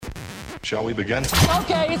Shall we begin?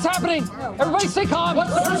 Okay, it's happening. Everybody stay calm.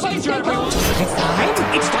 What's the procedure, everyone? It's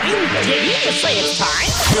time. It's time. Did you just say it's time?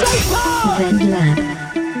 Stay calm.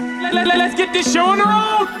 Vent Lab. Let's get this show on the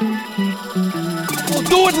road. We'll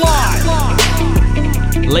do it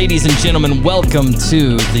live. Ladies and gentlemen, welcome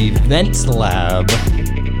to the Vent Lab.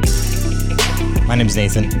 My name is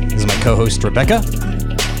Nathan. This is my co-host, Rebecca.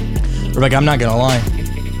 Rebecca, I'm not gonna lie.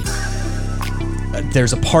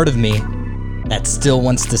 There's a part of me that still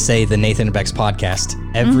wants to say the Nathan and Bex podcast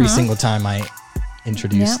every single time I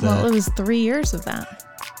introduce it was 3 years of that.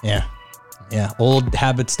 Yeah. Old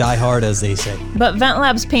habits die hard, as they say. But Vent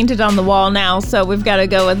Lab's painted on the wall now, so we've got to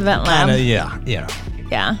go with Vent Lab.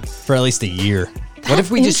 Yeah. For at least a year. What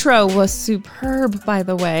if we intro was superb, by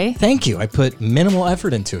the way. Thank you. I put minimal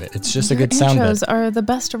effort into it. It's just a good sound bit. Intros are the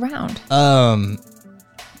best around.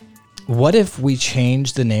 What if we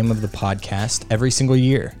change the name of the podcast every single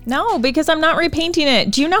year? No, because I'm not repainting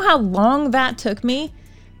it. Do you know how long that took me?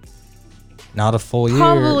 Not a full year.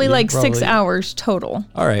 Probably 6 hours total.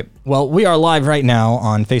 All right. Well, we are live right now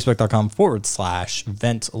on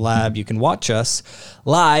facebook.com/Vent Lab. You can watch us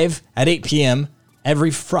live at 8 p.m.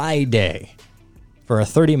 every Friday for a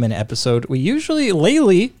 30-minute episode.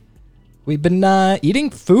 Lately, we've been eating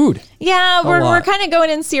food. Yeah, we're kind of going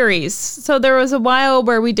in series. So there was a while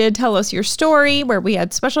where we did Tell Us Your Story, where we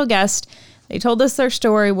had special guests. They told us their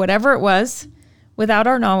story, whatever it was, without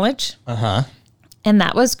our knowledge. Uh-huh. And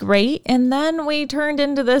that was great. And then we turned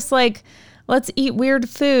into this, let's eat weird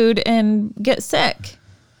food and get sick.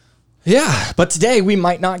 Yeah, but today we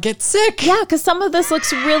might not get sick. Yeah, because some of this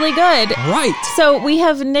looks really good. Right. So we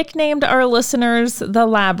have nicknamed our listeners the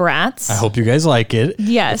Lab Rats. I hope you guys like it.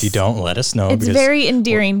 Yes. If you don't, let us know. It's very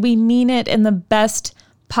endearing. We mean it in the best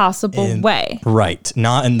possible way. Right.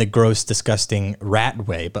 Not in the gross, disgusting rat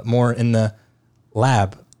way, but more in the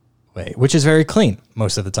lab way, which is very clean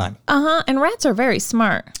most of the time. Uh-huh. And rats are very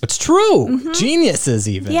smart. It's true. Mm-hmm. Geniuses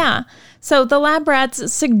even. Yeah. So the Lab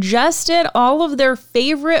Rats suggested all of their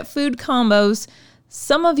favorite food combos.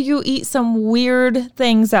 Some of you eat some weird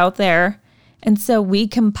things out there. And so we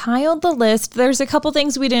compiled the list. There's a couple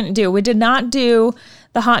things we didn't do. We did not do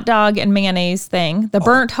the hot dog and mayonnaise thing, the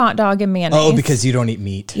burnt hot dog and mayonnaise. Oh, because you don't eat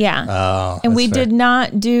meat. Yeah. Oh, and we fair. did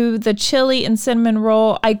not do the chili and cinnamon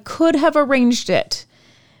roll. I could have arranged it,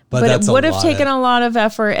 but it would have taken a lot of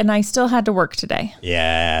effort, and I still had to work today.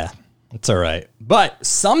 Yeah, it's all right. But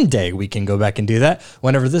someday we can go back and do that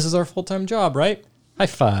whenever this is our full-time job, right? High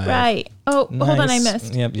five. Right. Oh, Nice. hold on, I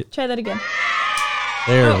missed. Yep. Try that again.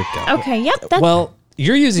 There we go. Okay, yep. Well,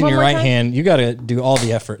 you're using One your more right time? hand. You got to do all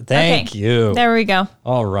the effort. Thank you. There we go.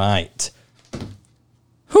 All right.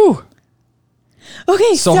 Whew.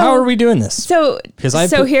 Okay, So how are we doing this? Because I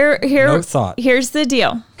put here no thought. Here's the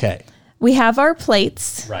deal. Okay. We have our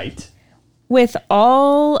plates Right. with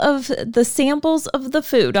all of the samples of the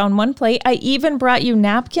food on one plate. I even brought you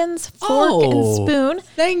napkins, fork, and spoon.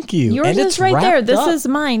 Thank you. Yours And is it's right there. wrapped This up. is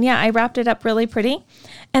mine. Yeah, I wrapped it up really pretty.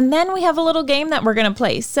 And then we have a little game that we're going to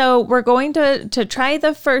play. So we're going to try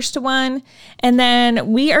the first one, and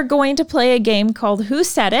then we are going to play a game called Who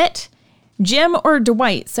Said It? Jim or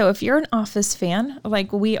Dwight. So if you're an Office fan,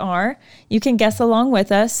 like we are, you can guess along with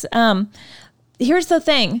us. Here's the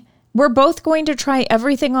thing. We're both going to try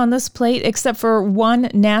everything on this plate except for one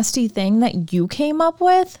nasty thing that you came up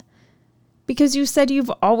with. Because you said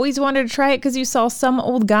you've always wanted to try it because you saw some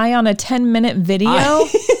old guy on a 10-minute video.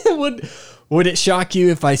 Would it shock you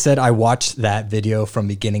if I said I watched that video from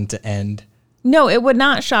beginning to end? No, it would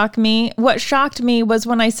not shock me. What shocked me was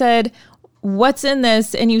when I said, what's in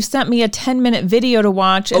this? And you sent me a 10-minute video to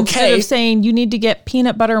watch instead of saying you need to get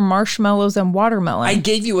peanut butter, marshmallows, and watermelon. I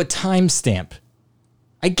gave you a timestamp.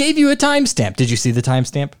 Did you see the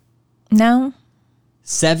timestamp? No.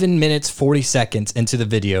 7 minutes, 40 seconds into the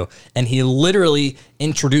video, and he literally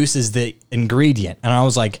introduces the ingredient. And I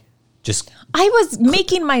was like, I was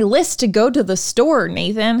making my list to go to the store,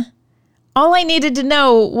 Nathan. All I needed to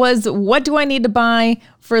know was, what do I need to buy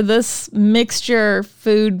for this mixture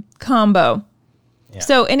food combo? Yeah.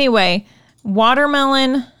 So anyway,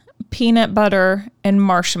 watermelon, peanut butter, and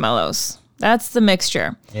marshmallows. That's the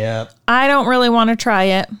mixture. Yeah. I don't really want to try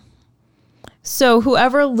it. So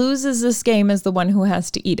whoever loses this game is the one who has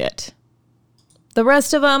to eat it. The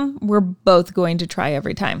rest of them, we're both going to try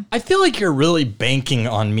every time. I feel like you're really banking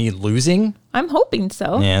on me losing. I'm hoping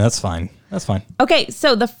so. Yeah, that's fine. Okay,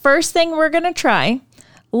 so the first thing we're going to try,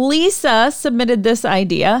 Lisa submitted this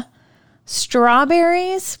idea.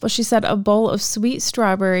 Strawberries. Well, she said a bowl of sweet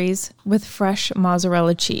strawberries with fresh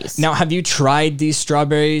mozzarella cheese. Now, have you tried these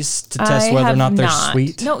strawberries to test whether or not they're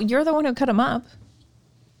sweet? No, you're the one who cut them up.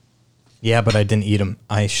 Yeah, but I didn't eat them.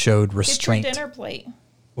 I showed restraint. Get your dinner plate.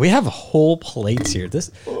 We have whole plates here.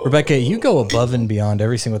 Rebecca, you go above and beyond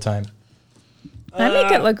every single time. I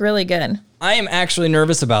make it look really good. I am actually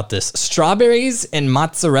nervous about this. Strawberries and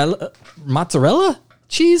mozzarella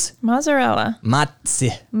cheese? Mozzarella.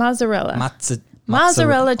 Mozzarella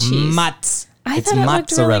cheese. I thought it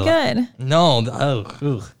looked really good.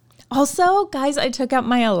 No. Also, guys, I took out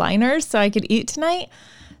my aligners so I could eat tonight.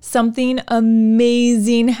 Something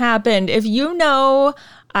amazing happened. If you know,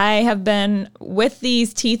 I have been with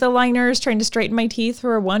these teeth aligners trying to straighten my teeth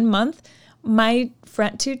for 1 month. My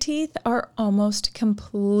front 2 teeth are almost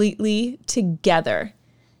completely together.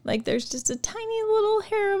 Like there's just a tiny little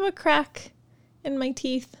hair of a crack in my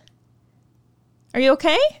teeth. Are you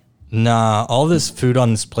okay? Nah, all this food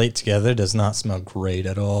on this plate together does not smell great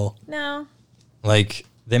at all. No. Like,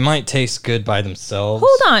 they might taste good by themselves.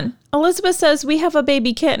 Hold on. Elizabeth says we have a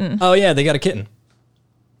baby kitten. Oh, yeah, they got a kitten.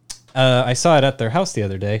 I saw it at their house the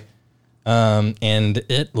other day, and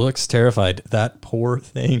it looks terrified. That poor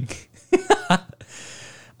thing.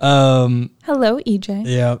 Hello, EJ.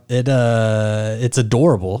 Yeah, it's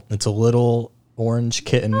adorable. It's a little orange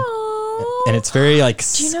kitten. Aww. And it's very, like,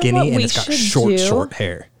 skinny, and it's got short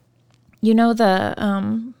hair. You know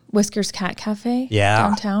the Whiskers Cat Cafe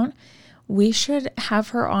downtown? We should have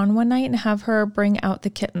her on one night and have her bring out the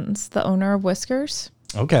kittens, the owner of Whiskers.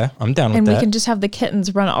 Okay, I'm down with that. And we can just have the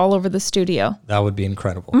kittens run all over the studio. That would be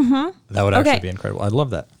incredible. Mm-hmm. That would actually be incredible. I'd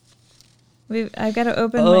love that. I've got to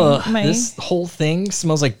open my... This whole thing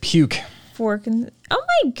smells like puke. Fork and... Oh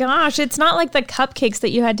my gosh, it's not like the cupcakes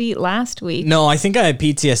that you had to eat last week. No, I think I had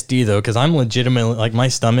PTSD though, because I'm legitimately, like, my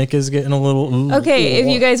stomach is getting a little... Okay, if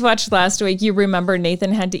you guys watched last week, you remember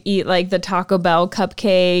Nathan had to eat like the Taco Bell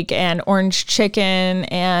cupcake and orange chicken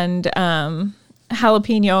and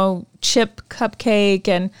jalapeno chip cupcake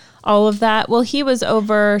and all of that. Well, he was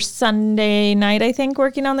over Sunday night, I think,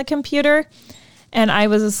 working on the computer. And I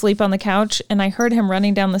was asleep on the couch, and I heard him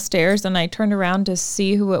running down the stairs, and I turned around to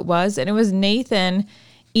see who it was, and it was Nathan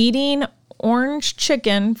eating orange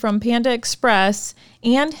chicken from Panda Express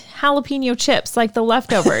and jalapeno chips, like the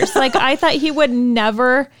leftovers. Like, I thought he would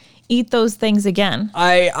never eat those things again.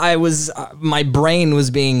 I was, my brain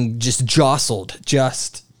was being just jostled,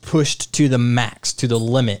 just pushed to the max, to the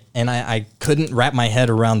limit, and I couldn't wrap my head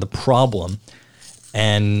around the problem,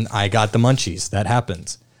 and I got the munchies. That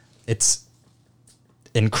happens. It's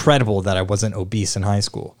incredible that I wasn't obese in high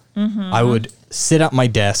school. Mm-hmm. I would sit at my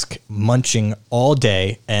desk munching all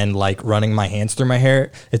day and like running my hands through my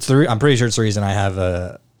hair. I'm pretty sure it's the reason I have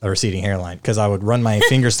a receding hairline, because I would run my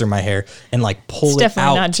fingers through my hair and like pull it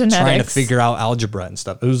out, trying to figure out algebra and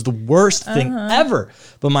stuff. It was the worst thing ever.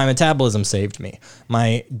 But my metabolism saved me.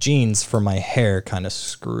 My genes for my hair kind of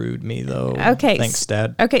screwed me though. Okay, thanks,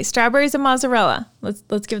 Dad. Okay, strawberries and mozzarella.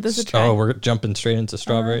 Let's give this a try. Oh, we're jumping straight into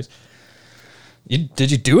strawberries.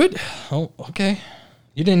 Did you do it? Oh, okay.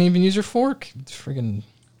 You didn't even use your fork. Friggin'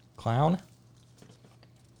 clown.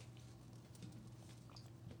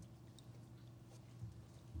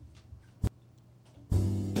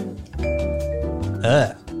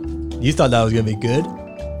 You thought that was gonna be good?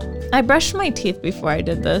 I brushed my teeth before I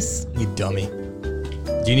did this. You dummy.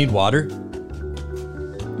 Do you need water?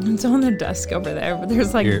 It's on the desk over there, but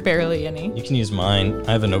there's like barely any. You can use mine.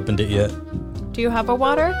 I haven't opened it yet. Do you have a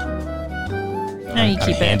water? No, you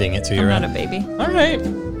keep I'm handing it to you. I'm right? not a baby. All right.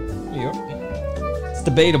 It's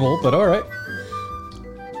debatable, but all right.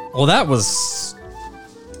 Well, that was...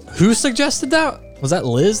 Who suggested that? Was that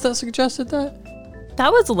Liz that suggested that?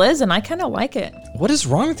 That was Liz, and I kind of like it. What is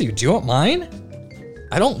wrong with you? Do you want mine?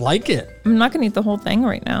 I don't like it. I'm not going to eat the whole thing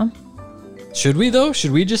right now. Should we, though?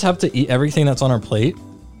 Should we just have to eat everything that's on our plate?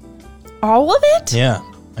 All of it? Yeah.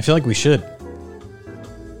 I feel like we should.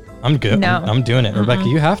 I'm good. No. I'm doing it. Rebecca,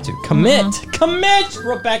 you have to. Commit. Commit,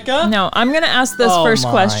 Rebecca. No, I'm going to ask this first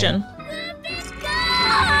question.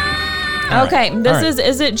 Okay,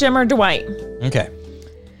 is it Jim or Dwight? Okay.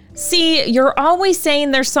 See, you're always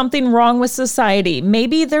saying there's something wrong with society.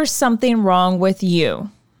 Maybe there's something wrong with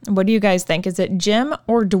you. What do you guys think? Is it Jim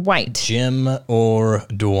or Dwight? Jim or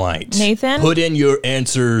Dwight? Nathan? Put in your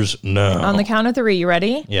answers now. On the count of 3, you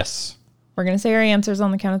ready? Yes. We're going to say our answers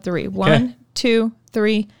on the count of 3. 1, 2,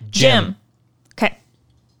 3. Jim. Okay.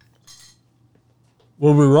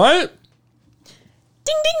 Were we right? Ding,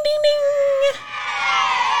 ding, ding, ding.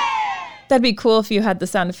 That'd be cool if you had the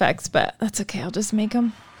sound effects, but that's okay. I'll just make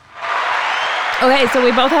them. Okay, so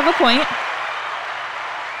we both have a point.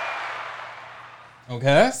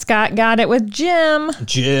 Okay. Scott got it with Jim.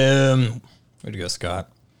 Jim. Way to go,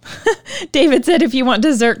 Scott. David said, if you want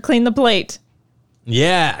dessert, clean the plate.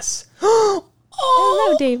 Yes.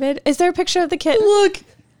 Hello, David. Is there a picture of the kitten? Look.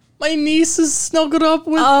 My niece is snuggled up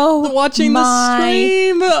with watching my the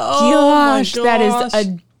stream. Gosh, Oh my that gosh. is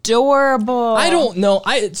adorable. I don't know.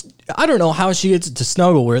 I don't know how she gets to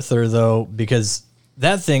snuggle with her though, because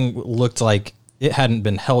that thing looked like it hadn't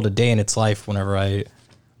been held a day in its life whenever I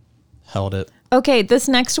held it. Okay, this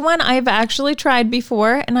next one I've actually tried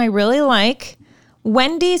before, and I really like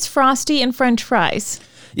Wendy's Frosty and French fries.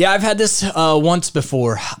 Yeah, I've had this once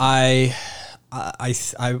before. I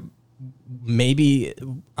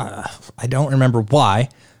don't remember why.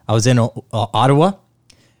 I was in Ottawa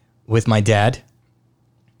with my dad.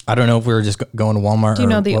 I don't know if we were just going to Walmart. Do you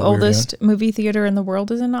know the what we were oldest movie theater in the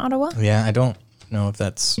world is in Ottawa? doing. Yeah, I don't know if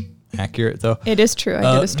that's accurate though. It is true.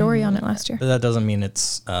 I did a story on it last year. But that doesn't mean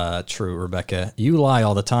it's true, Rebecca. You lie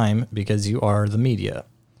all the time because you are the media.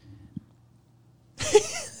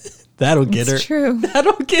 That'll get her. It's true.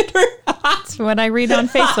 That'll get her. That's what I read on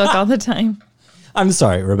Facebook all the time. I'm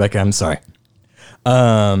sorry, Rebecca. I'm sorry.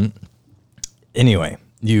 Anyway,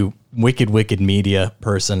 you wicked media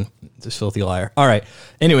person, this filthy liar. All right.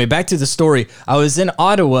 Anyway, back to the story. I was in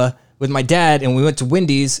Ottawa with my dad, and we went to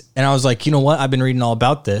Wendy's, and I was like, you know what? I've been reading all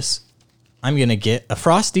about this. I'm gonna get a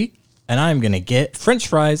Frosty, and I'm gonna get French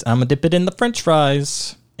fries. I'm gonna dip it in the French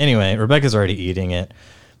fries. Anyway, Rebecca's already eating it.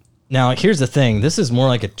 Now, here's the thing. This is more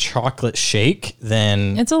like a chocolate shake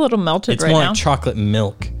than... It's a little melted It's right more now. like chocolate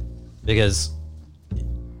milk because,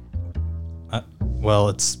 well,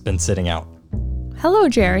 it's been sitting out. Hello,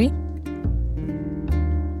 Jerry.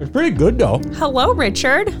 It's pretty good though. Hello,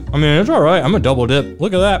 Richard. I mean, it's all right. I'm a double dip.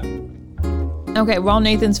 Look at that. Okay, while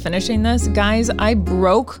Nathan's finishing this, guys, I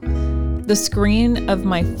broke the screen of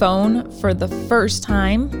my phone for the first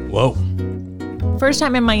time. Whoa. First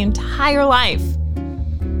time in my entire life.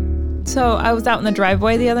 So I was out in the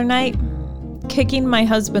driveway the other night, kicking my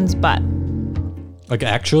husband's butt. Like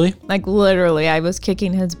actually? Like literally, I was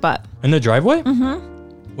kicking his butt. In the driveway?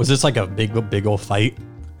 Mm-hmm. Was this like a big old fight?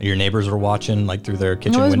 Your neighbors were watching like through their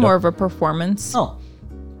kitchen It was window? more of a performance. Oh.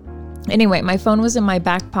 Anyway, my phone was in my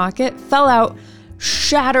back pocket, fell out,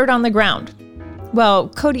 shattered on the ground. Well,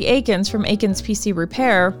 Cody Akins from Akins PC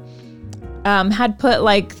Repair had put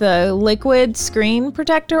like the liquid screen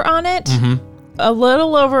protector on it a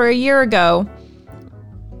little over a year ago.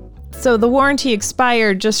 So the warranty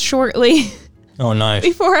expired just shortly Oh, nice.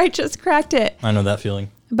 before I just cracked it. I know that feeling.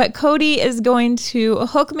 But Cody is going to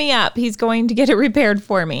hook me up. He's going to get it repaired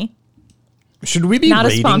for me. Should we be Not a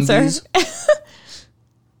rating sponsor. these?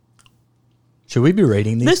 Should we be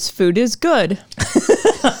rating these? This food is good.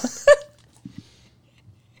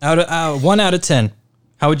 Out of 1 out of 10.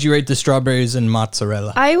 How would you rate the strawberries and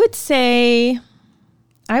mozzarella? I would say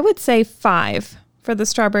 5 for the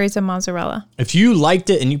strawberries and mozzarella. If you liked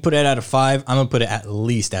it and you put it out of 5, I'm gonna put it at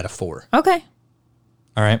least out of 4. Okay.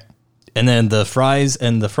 All right. And then the fries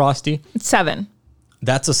and the Frosty, 7.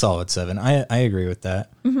 that's a solid 7. I agree with that.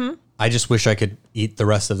 Mm-hmm. I just wish I could eat the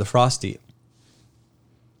rest of the Frosty.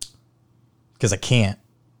 Because I can't.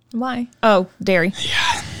 Why? Oh, dairy.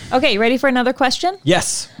 Yeah. Okay, ready for another question?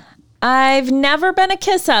 Yes. I've never been a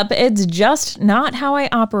kiss up. It's just not how I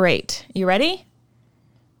operate. You ready?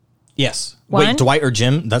 Yes. One. Wait, Dwight or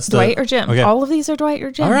Jim? That's the Dwight or Jim. Okay. All of these are Dwight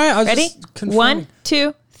or Jim. All right, I was ready? just confirming. 1,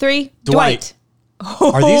 2, 3. Dwight. Dwight.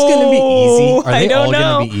 Are these going to be easy? Are I they don't all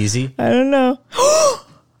know. going to be easy? I don't know.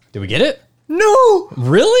 Did we get it? No,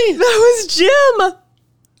 Really? that was Jim.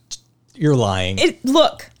 You're lying.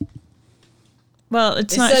 Look. Well,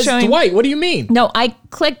 it's It not says showing. Dwight. What do you mean? No, I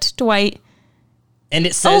clicked Dwight. And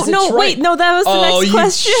it says Oh, no, it's right. wait. No, that was the next you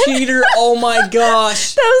question. cheater. Oh, my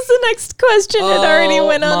gosh. That was the next question. It already Oh,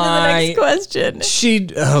 went on to the my- next question.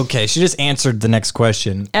 She just answered the next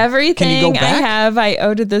question. Everything I back? have, I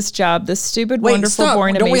owe to this job. This stupid, Wait, wonderful, stop.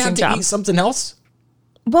 boring, Don't we amazing have to job. eat something else?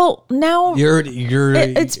 Well, now You're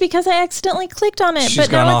it's because I accidentally clicked on it. She's but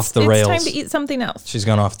gone now off the it's rails. time to eat something else. She's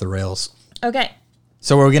gone off the rails. Okay.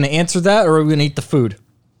 So are we going to answer that or are we going to eat the food?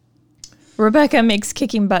 Rebecca makes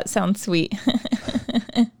kicking butt sound sweet.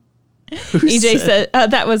 EJ said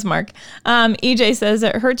that was Mark. EJ says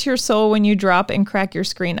it hurts your soul when you drop and crack your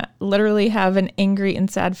screen. I literally have an angry and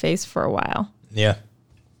sad face for a while. Yeah.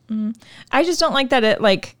 I just don't like that it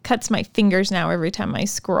like cuts my fingers now every time I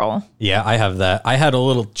scroll. Yeah, I have that. I had a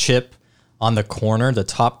little chip on the corner, the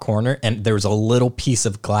top corner, and there was a little piece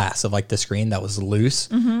of glass of like the screen that was loose,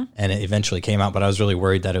 and it eventually came out, but I was really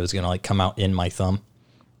worried that it was going to like come out in my thumb.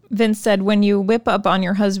 Vince said, when you whip up on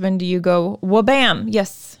your husband, do you go, wha-bam?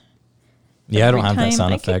 Yes. Yeah, I don't Every have that time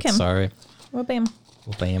sound I kick effect. him. Sorry. Wha-bam.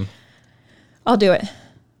 Well, bam. I'll do it.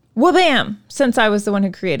 Wha-bam. Since I was the one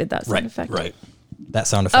who created that sound effect. Right. That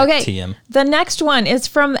sound effect, Okay. TM. The next one is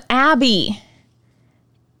from Abby.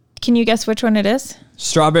 Can you guess which one it is?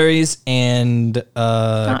 Strawberries and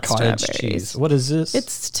Not cottage strawberries. cheese. What is this?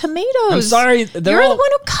 It's tomatoes. I'm sorry. You're the one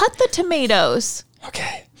who cut the tomatoes.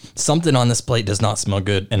 Okay. Something on this plate does not smell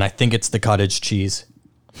good, and I think it's the cottage cheese.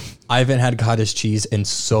 I haven't had cottage cheese in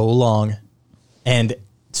so long. And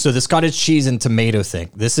so this cottage cheese and tomato thing,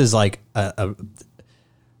 this is like I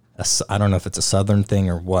don't know if it's a Southern thing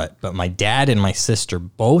or what, but my dad and my sister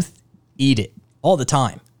both eat it all the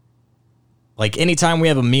time. Like anytime we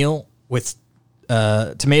have a meal with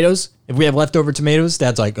tomatoes, if we have leftover tomatoes,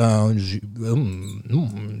 Dad's like, put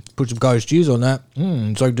some cottage cheese on that.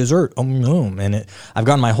 It's like dessert. And I've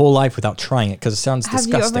gone my whole life without trying it because it sounds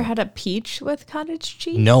disgusting. Have you ever had a peach with cottage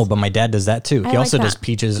cheese? No, but my dad does that too. He like also that. does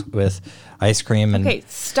peaches with ice cream. And Okay,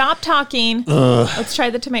 stop talking. Let's try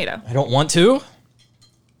the tomato. I don't want to.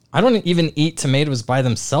 I don't even eat tomatoes by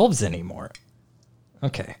themselves anymore.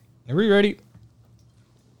 Okay, are we ready?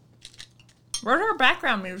 Where's our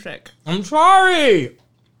background music? I'm sorry.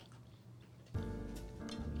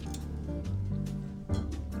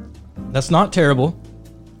 That's not terrible.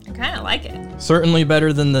 I kind of like it. Certainly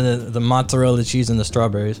better than the mozzarella cheese and the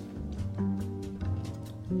strawberries.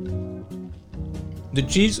 The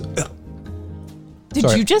cheese. Did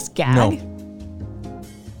Sorry. you just gag? No.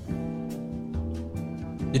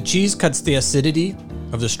 The cheese cuts the acidity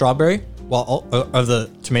of the strawberry, while of the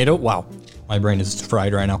tomato. Wow, my brain is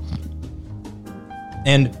fried right now.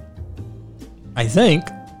 And I think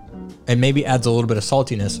it maybe adds a little bit of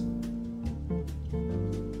saltiness.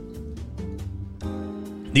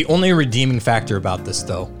 The only redeeming factor about this,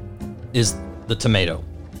 though, is the tomato.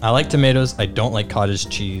 I like tomatoes. I don't like cottage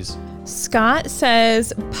cheese. Scott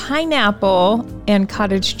says pineapple and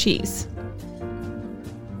cottage cheese.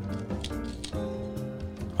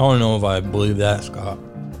 I don't know if I believe that, Scott.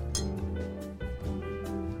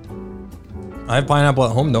 I have pineapple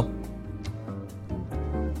at home, though.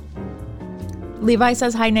 Levi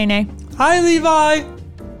says hi, Nene. Hi, Levi.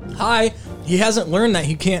 Hi. He hasn't learned that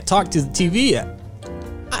he can't talk to the TV yet.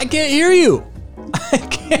 I can't hear you. I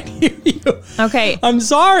can't hear you. Okay. I'm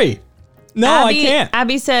sorry. No, I can't.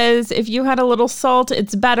 Abby says if you had a little salt,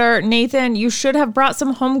 it's better. Nathan, you should have brought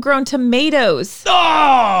some homegrown tomatoes. Oh,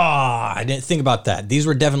 I didn't think about that. These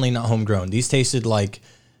were definitely not homegrown. These tasted like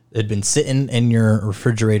they'd been sitting in your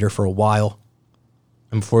refrigerator for a while.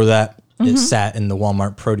 And before that, it sat in the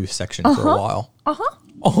Walmart produce section for a while.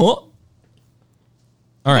 All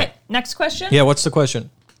right. Okay, next question. Yeah, what's the question?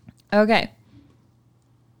 Okay.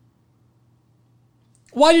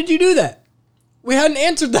 Why did you do that? We hadn't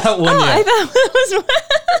answered that one Oh, I yet. thought it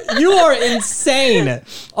was. You are insane. Oh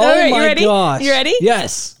All right, you my ready? gosh. You ready?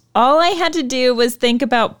 Yes. All I had to do was think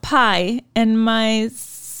about pie, and my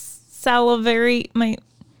salivary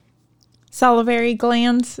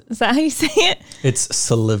glands. Is that how you say it? It's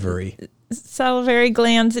salivary. Salivary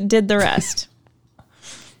glands did the rest.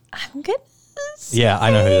 I'm good. Yeah,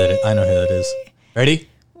 I know who that is. I know who that is. Ready?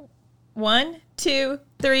 1, 2,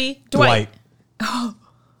 3. Dwight. Are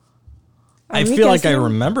I we feel like I guessing?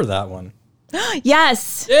 remember that one.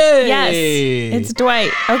 Yes. Yay! Yes. It's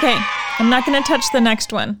Dwight. Okay. I'm not going to touch the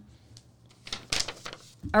next one.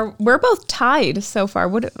 We're both tied so far.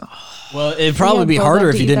 Well, it'd probably have be both harder have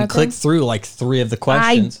if to you eat didn't that click thing? through like 3 of the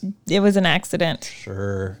questions. It was an accident.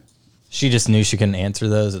 Sure. She just knew she couldn't answer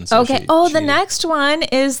those. And so Okay. she The cheated. next one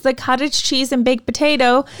is the cottage cheese and baked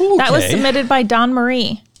potato. That was Okay. submitted by Don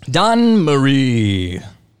Marie. Don Marie.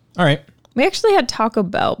 All right. We actually had Taco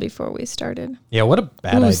Bell before we started. Yeah, what a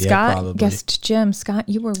bad idea, Scott probably. guessed Jim. Scott,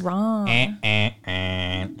 you were wrong.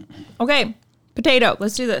 Okay. Potato.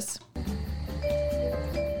 Let's do this.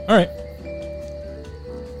 All right.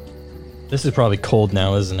 This is probably cold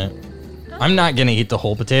now, isn't it? I'm not going to eat the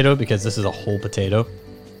whole potato because this is a whole potato.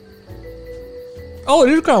 Oh,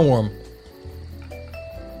 it is kind of warm.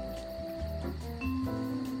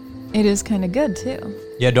 It is kind of good too.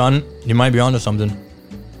 Yeah, Don, you might be onto something.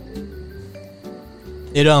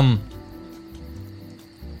 It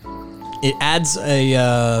adds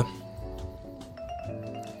a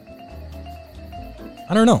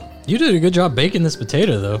I don't know. You did a good job baking this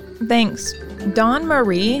potato though. Thanks. Don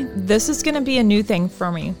Marie, this is going to be a new thing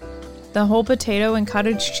for me. The whole potato and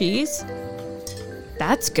cottage cheese.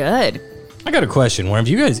 That's good. I got a question. Whenever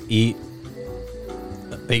you guys eat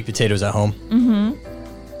baked potatoes at home,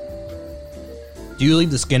 do you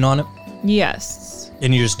leave the skin on it Yes.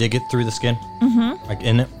 and you just dig it through the skin? Like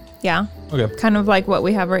in it? Yeah. Okay. Kind of like what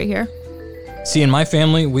we have right here. See, in my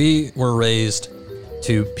family, we were raised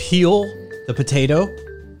to peel the potato.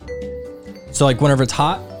 So, like, whenever it's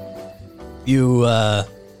hot, you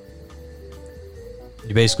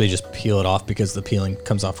basically just peel it off because the peeling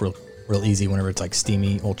comes off real easy whenever it's like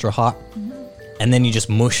steamy, ultra hot. and then you just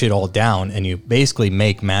mush it all down, and you basically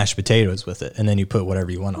make mashed potatoes with it, and then you put whatever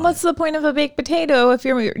you want on it. What's the point of a baked potato if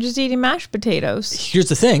you're just eating mashed potatoes? Here's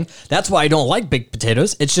the thing. That's why I don't like baked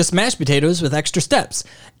potatoes. It's just mashed potatoes with extra steps.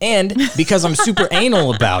 And because I'm super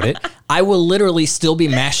anal about it, I will literally still be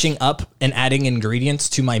mashing up and adding ingredients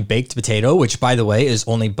to my baked potato, which, by the way, is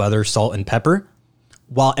only butter, salt, and pepper,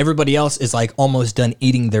 while everybody else is like almost done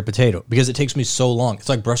eating their potato because it takes me so long. It's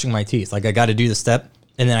like brushing my teeth. Like I got to do the step,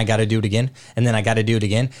 and then I got to do it again, and then I got to do it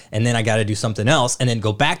again, and then I got to do something else, and then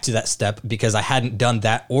go back to that step because I hadn't done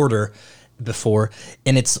that order before.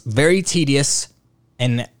 And it's very tedious,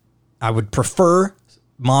 and I would prefer,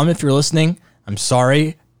 Mom, if you're listening, I'm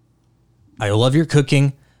sorry. I love your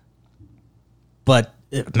cooking, but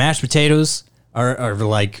mashed potatoes are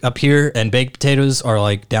like up here, and baked potatoes are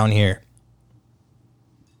like down here.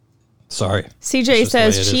 Sorry. CJ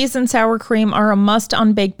says cheese and sour cream are a must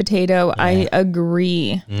on baked potato. Yeah. I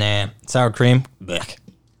agree. Nah, sour cream. Blech.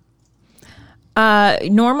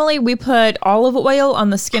 Normally we put olive oil on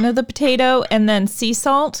the skin of the potato and then sea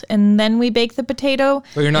salt, and then we bake the potato.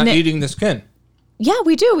 But you're not eating the skin. Yeah,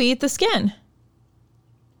 we do. We eat the skin.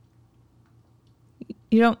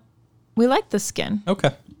 You don't. We like the skin.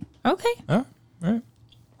 Okay. Okay. All right.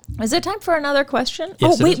 Is it time for another question?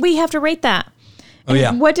 Yes, oh, wait, we have to rate that. Oh,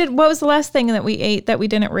 yeah. What was the last thing that we ate that we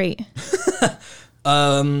didn't rate?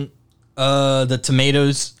 The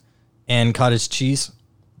tomatoes and cottage cheese.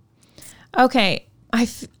 Okay. I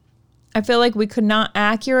feel like we could not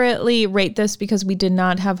accurately rate this because we did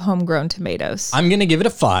not have homegrown tomatoes. I'm going to give it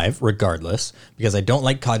a 5 regardless because I don't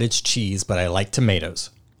like cottage cheese, but I like tomatoes.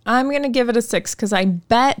 I'm going to give it a 6 because I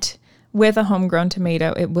bet with a homegrown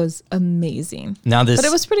tomato it was amazing. But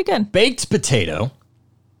it was pretty good. Baked potato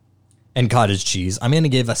and cottage cheese, I'm going to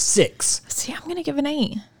give a 6. See, I'm going to give an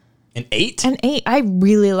 8. An 8? An 8. I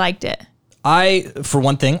really liked it. For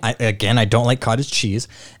one thing, I don't like cottage cheese,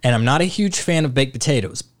 and I'm not a huge fan of baked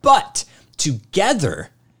potatoes, but together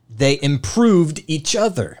they improved each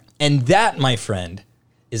other. And that, my friend,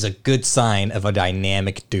 is a good sign of a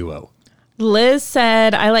dynamic duo. Liz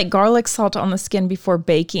said, I like garlic salt on the skin before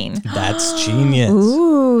baking. That's genius.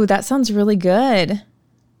 Ooh, that sounds really good.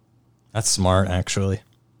 That's smart, actually.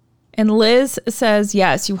 And Liz says,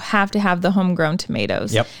 yes, you have to have the homegrown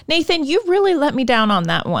tomatoes. Yep. Nathan, you really let me down on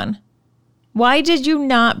that one. Why did you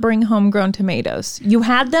not bring homegrown tomatoes? You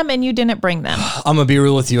had them and you didn't bring them. I'm going to be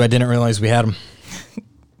real with you. I didn't realize we had them.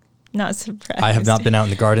 Not surprised. I have not been out in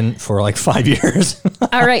the garden for like 5 years.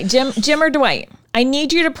 All right, Jim or Dwight, I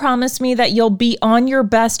need you to promise me that you'll be on your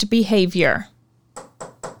best behavior.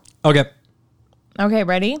 Okay. Okay,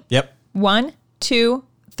 ready? Yep. 1, 2,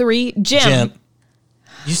 3, Jim.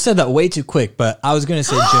 You said that way too quick, but I was going to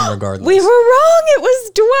say Jim regardless. We were wrong. It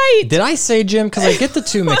was Dwight. Did I say Jim? Because I get the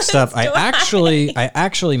two mixed up. I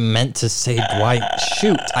actually meant to say Dwight.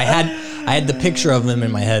 Shoot. I had the picture of him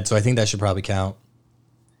in my head, so I think that should probably count.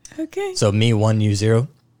 Okay. So me 1, you 0.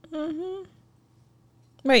 Mm-hmm.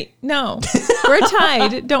 Wait, no. We're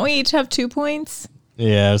tied. Don't we each have 2 points?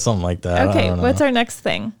 Yeah, something like that. Okay, what's our next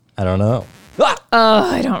thing? I don't know. Oh,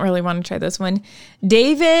 I don't really want to try this one.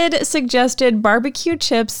 David suggested barbecue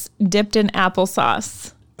chips dipped in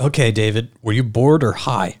applesauce. Okay, David, were you bored or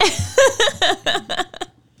high?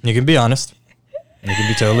 You can be honest. You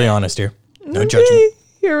can be totally honest here. No judgment.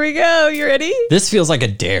 Here we go. You ready? This feels like a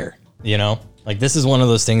dare, you know? Like this is one of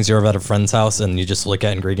those things you're over at a friend's house and you just look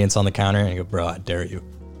at ingredients on the counter and you go, bro, I dare you.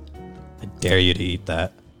 I dare you to eat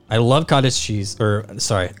that. I love cottage cheese,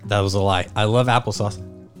 sorry, that was a lie. I love applesauce.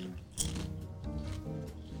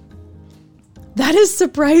 That is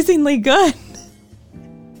surprisingly good.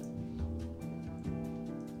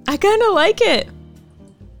 I kind of like it.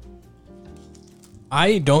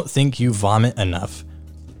 I don't think you vomit enough.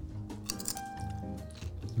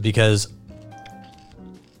 Because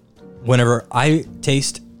whenever I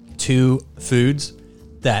taste two foods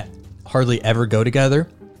that hardly ever go together,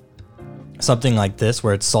 something like this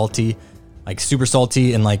where it's salty, like super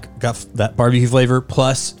salty and like got that barbecue flavor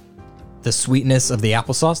plus the sweetness of the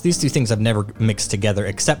applesauce, these two things I've never mixed together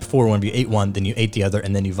except for when you ate one, then you ate the other,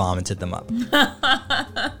 and then you vomited them up.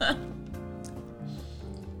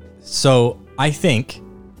 So I think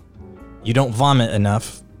you don't vomit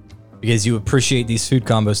enough because you appreciate these food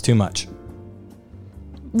combos too much.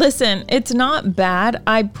 Listen, it's not bad.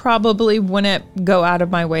 I probably wouldn't go out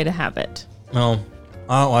of my way to have it. No,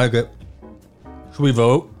 I don't like it. Should we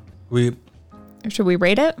vote? Should we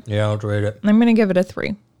rate it? Yeah, I'll rate it. I'm going to give it a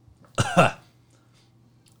 3.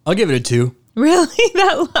 I'll give it a 2. Really?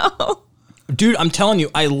 That low? Dude, I'm telling you,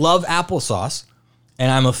 I love applesauce,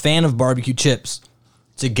 and I'm a fan of barbecue chips.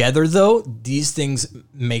 Together, though, these things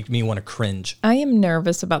make me want to cringe. I am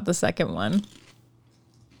nervous about the second one.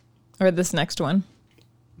 Or this next one.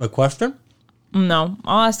 A question? No,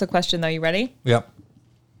 I'll ask the question though. You ready? Yep.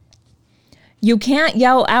 You can't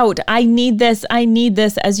yell out, I need this,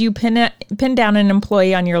 as you pin down an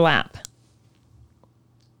employee on your lap.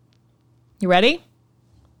 You ready?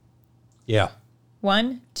 Yeah.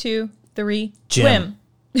 1, 2, 3. Jim. Dwim.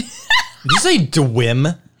 Did you say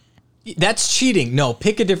Dwim? That's cheating. No,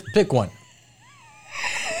 pick one.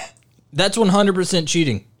 That's 100%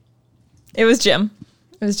 cheating. It was Jim.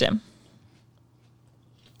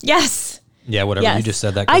 Yes. Yeah, whatever. Yes. You just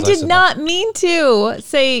said that. 'Cause I did said not mean to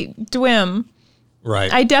say Dwim. that.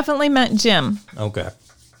 Right. I definitely meant Jim. Okay.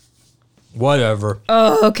 Whatever.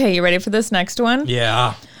 Oh, okay. You ready for this next one?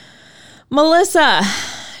 Yeah. Melissa.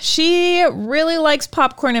 She really likes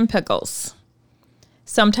popcorn and pickles.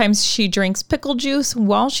 Sometimes she drinks pickle juice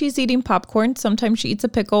while she's eating popcorn. Sometimes she eats a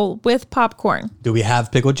pickle with popcorn. Do we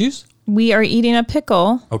have pickle juice? We are eating a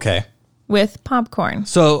pickle Okay. with popcorn.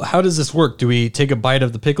 So how does this work? Do we take a bite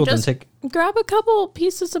of the pickle Just and take? grab a couple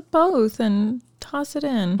pieces of both and toss it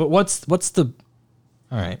in. But what's the?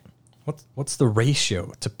 All right. What's the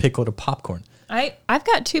ratio to pickle to popcorn? I've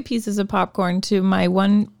got 2 pieces of popcorn to my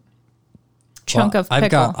 1 chunk of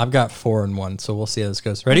pickle. I've got 4 in 1, so we'll see how this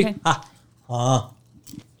goes. Ready? Okay.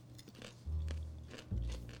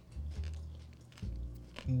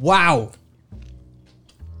 Wow.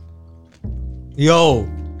 Yo,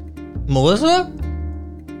 Melissa,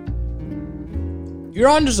 you're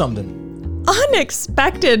onto something.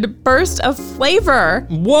 Unexpected burst of flavor.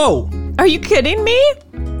 Whoa. Are you kidding me?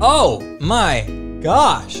 Oh my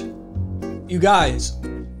gosh. You guys.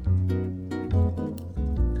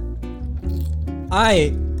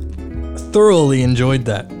 I thoroughly enjoyed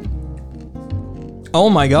that. Oh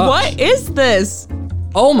my gosh. What is this?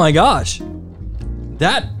 Oh my gosh.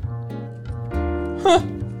 That. Huh.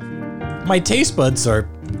 My taste buds are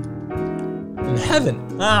in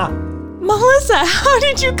heaven. Melissa, how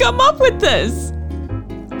did you come up with this?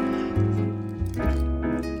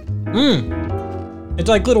 It's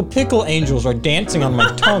like little pickle angels are dancing on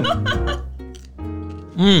my tongue.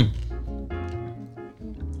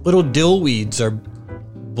 Little dill weeds are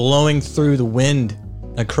blowing through the wind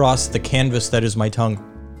across the canvas that is my tongue.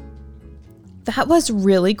 That was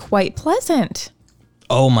really quite pleasant.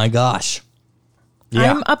 Oh my gosh.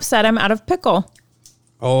 Yeah. I'm upset I'm out of pickle.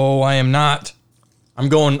 Oh, I am not.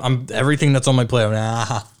 I'm everything that's on my plate.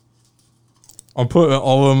 I'll put it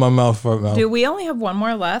all in my mouth right now. Do we only have 1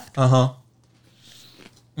 more left? Uh-huh.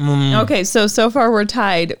 Okay, so far we're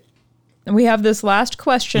tied. We have this last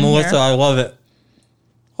question Melissa, here. I love it.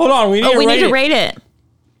 Hold on, we need to rate it.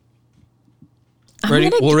 Ready?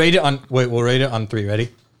 We'll rate it on 3. Ready?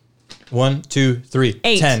 1, 2, 3.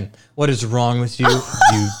 8. 10. What is wrong with you,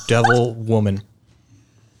 you devil woman?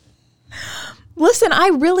 Listen, I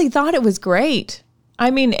really thought it was great. I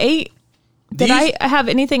mean, 8. Did I have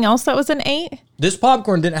anything else that was an 8? This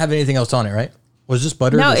popcorn didn't have anything else on it, right? Was this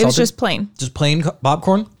butter? No, it was salted? just plain. Just plain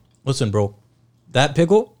popcorn? Listen, bro. That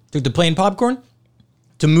pickle took the plain popcorn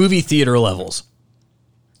to movie theater levels.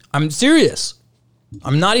 I'm serious.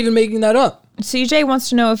 I'm not even making that up. CJ wants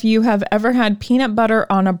to know if you have ever had peanut butter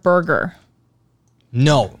on a burger.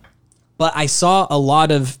 No. But I saw a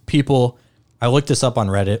lot of people, I looked this up on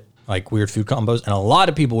Reddit, like weird food combos, and a lot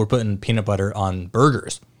of people were putting peanut butter on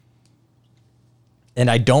burgers.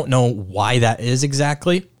 And I don't know why that is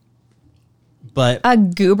exactly, but A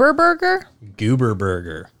goober burger? Goober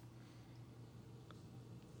burger.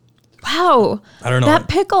 Wow. I don't know. That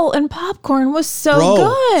pickle and popcorn was so Bro,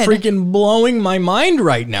 good. freaking blowing my mind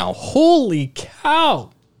right now. Holy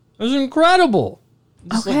cow. It was incredible.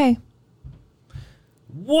 Okay.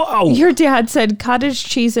 Whoa. Your dad said cottage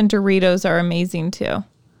cheese and Doritos are amazing too.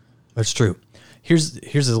 That's true. Here's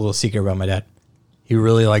a little secret about my dad. He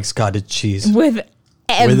really likes cottage cheese. With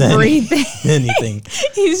everything. Anything.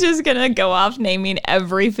 He's just going to go off naming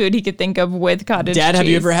every food he could think of with cottage cheese. Dad, have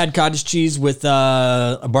you ever had cottage cheese with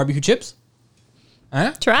barbecue chips?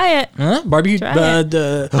 Huh? Try it. Huh? Barbecue Try it.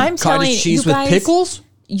 I'm telling cottage cheese you with guys, pickles?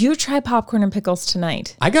 You try popcorn and pickles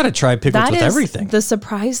tonight. I gotta try pickles That with is everything. the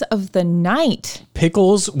surprise of the night.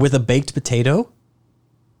 Pickles with a baked potato?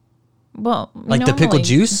 Well, we Like the pickle normally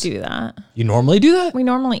juice? do that. You normally do that? We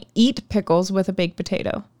normally eat pickles with a baked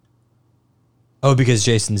potato. Oh, because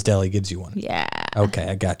Jason's Deli gives you one. Yeah. Okay,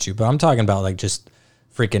 I got you. But I'm talking about like just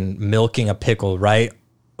freaking milking a pickle right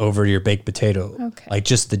over your baked potato. Okay. Like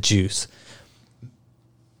just the juice.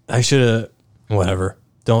 I should have, whatever.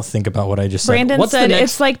 Don't think about what I just said. Brandon What's the said next?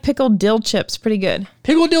 it's like pickled dill chips. Pretty good.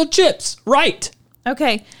 Pickle dill chips. Right.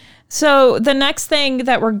 Okay. So the next thing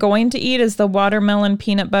that we're going to eat is the watermelon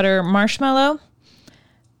peanut butter marshmallow.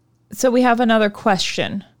 So we have another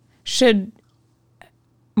question.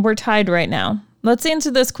 we're tied right now. Let's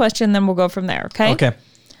answer this question, then we'll go from there, okay? Okay.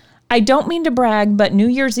 I don't mean to brag, but New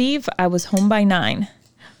Year's Eve, I was home by 9.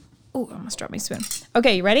 Ooh, I almost dropped my spoon.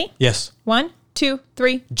 Okay, you ready? Yes. 1, 2,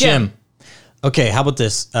 3, Jim. Okay, how about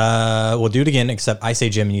this? We'll do it again, except I say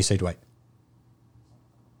Jim and you say Dwight.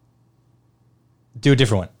 Do a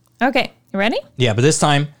different one. Okay, you ready? Yeah, but this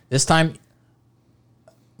time,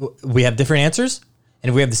 we have different answers, and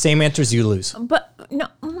if we have the same answers, you lose. But no,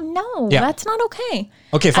 Yeah. that's not okay.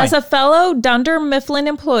 Okay, fine. As a fellow Dunder Mifflin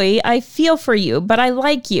employee, I feel for you, but I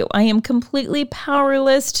like you. I am completely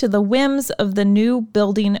powerless to the whims of the new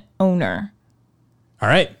building owner. All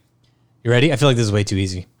right. You ready? I feel like this is way too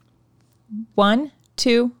easy. 1,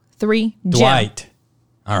 2, 3, Jim. Dwight.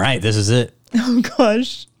 All right, this is it. Oh,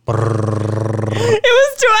 gosh. It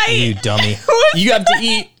was Dwight. You dummy. You have to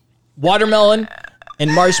eat watermelon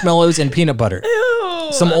and marshmallows and peanut butter. Ew.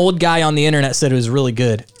 Some old guy on the internet said it was really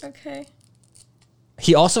good. Okay.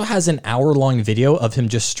 He also has an hour-long video of him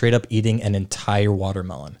just straight up eating an entire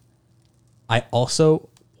watermelon. I also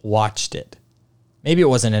watched it. Maybe it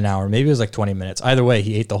wasn't an hour. Maybe it was like 20 minutes. Either way,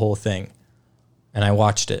 he ate the whole thing. And I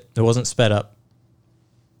watched it. It wasn't sped up.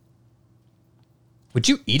 Would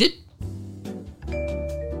you eat it?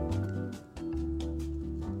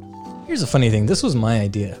 Here's a funny thing. This was my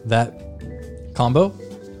idea. That combo.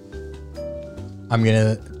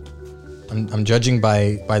 I'm judging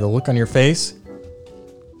by the look on your face.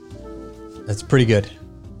 That's pretty good.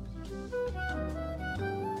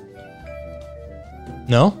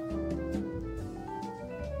 No?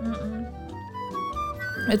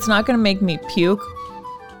 It's not going to make me puke.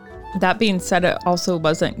 That being said, it also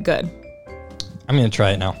wasn't good. I'm going to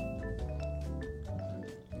try it now.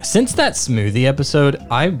 Since that smoothie episode,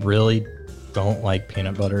 I really don't like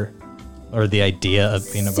peanut butter or the idea of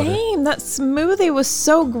peanut butter. Same. That smoothie was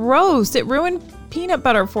so gross. It ruined peanut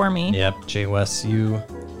butter for me. Yep, Jay West, you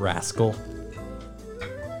rascal.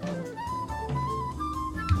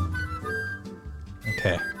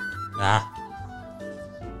 Okay.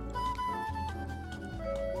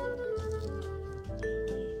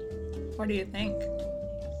 What do you think?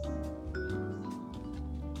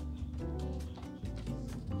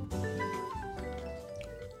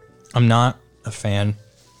 I'm not a fan.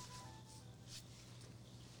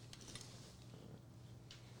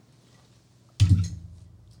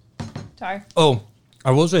 Sorry. Oh,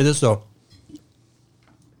 I will say this though.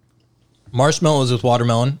 Marshmallows with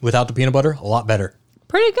watermelon without the peanut butter, a lot better.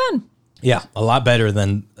 Pretty good. Yeah, a lot better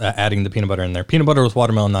than adding the peanut butter in there. Peanut butter with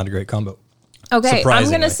watermelon, not a great combo. Okay, I'm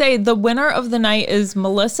Surprisingly. going to say the winner of the night is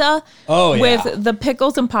Melissa Oh, yeah. with the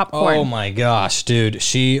pickles and popcorn. Oh my gosh, dude.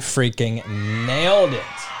 She freaking nailed it.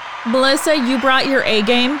 Melissa, you brought your A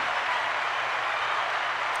game.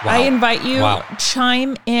 Wow. I invite you, Wow.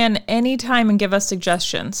 chime in anytime and give us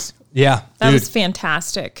suggestions. Yeah, That dude. was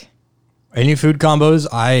fantastic. Any food combos,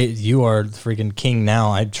 you are the freaking king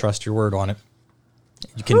now. I trust your word on it.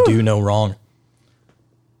 You can do no wrong.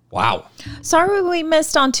 Wow. Sorry we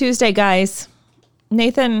missed on Tuesday, guys.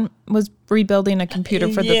 Nathan was rebuilding a computer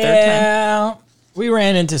for the third time. Yeah, we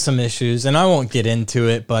ran into some issues, and I won't get into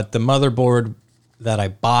it, but the motherboard that I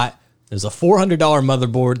bought, there's a $400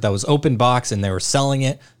 motherboard that was open box, and they were selling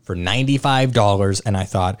it for $95, and I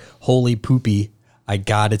thought, holy poopy, I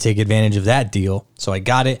got to take advantage of that deal. So I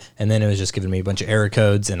got it, and then it was just giving me a bunch of error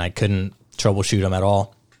codes, and I couldn't troubleshoot them at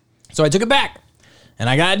all. So I took it back, and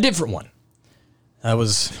I got a different one. That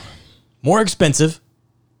was more expensive,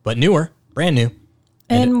 but newer, brand new.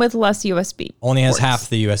 And with less USB. Only has ports. half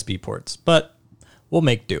the USB ports, but we'll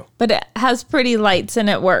make do. But it has pretty lights and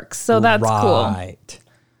it works, so that's cool. Right.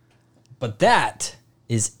 But that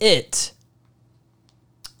is it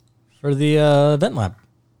for the event lab.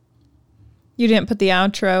 You didn't put the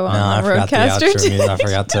outro on No, I the forgot the Roadcaster outro. today. I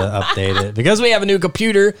forgot to update it. Because we have a new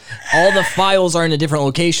computer, all the files are in a different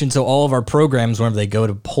location, so all of our programs, whenever they go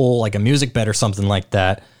to pull like a music bed or something like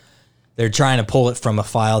that, they're trying to pull it from a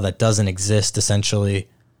file that doesn't exist, essentially.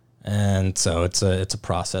 And so it's a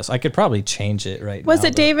process. I could probably change it right now. Was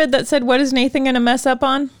it David that said, what is Nathan going to mess up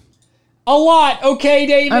on? A lot. Okay,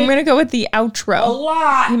 David. I'm going to go with the outro. A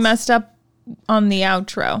lot. He messed up on the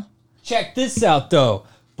outro. Check this out, though.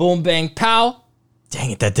 Boom, bang, pow.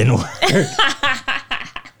 Dang it, that didn't work.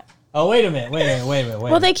 Oh, wait a minute.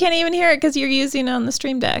 Well, they can't even hear it because you're using it on the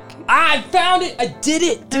Stream Deck. I found it. I did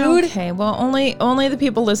it, dude. Okay, well, only the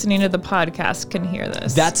people listening to the podcast can hear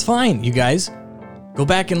this. That's fine, you guys. Go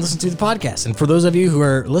back and listen to the podcast. And for those of you who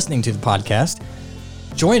are listening to the podcast,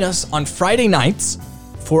 join us on Friday nights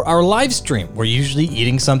for our live stream. We're usually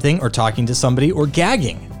eating something or talking to somebody or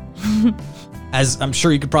gagging. As I'm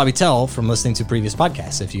sure you could probably tell from listening to previous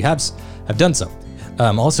podcasts if you have done so.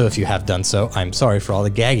 Also, if you have done so, I'm sorry for all the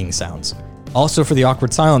gagging sounds. Also for the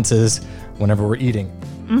awkward silences whenever we're eating.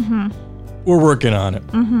 We're working on it.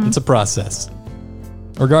 It's a process.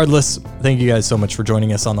 Regardless, thank you guys so much for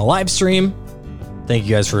joining us on the live stream. Thank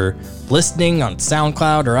you guys for listening on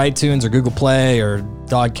SoundCloud or iTunes or Google Play or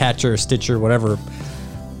Dogcatcher or Stitcher, whatever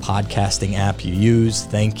podcasting app you use.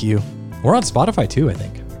 Thank you. We're on Spotify too, I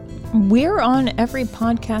think. We're on every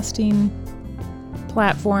podcasting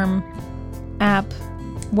platform, app,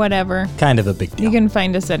 whatever. Kind of a big deal. You can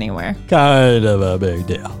find us anywhere. Kind of a big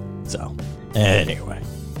deal. So, anyway,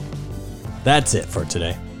 that's it for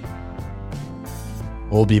today.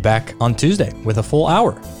 We'll be back on Tuesday with a full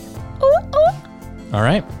hour. All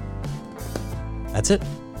right. That's it.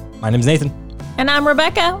 My name's Nathan. And I'm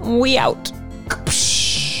Rebecca. We out.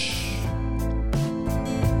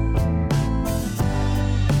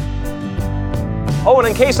 Oh, and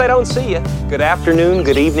in case I don't see you, good afternoon,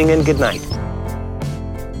 good evening, and good night.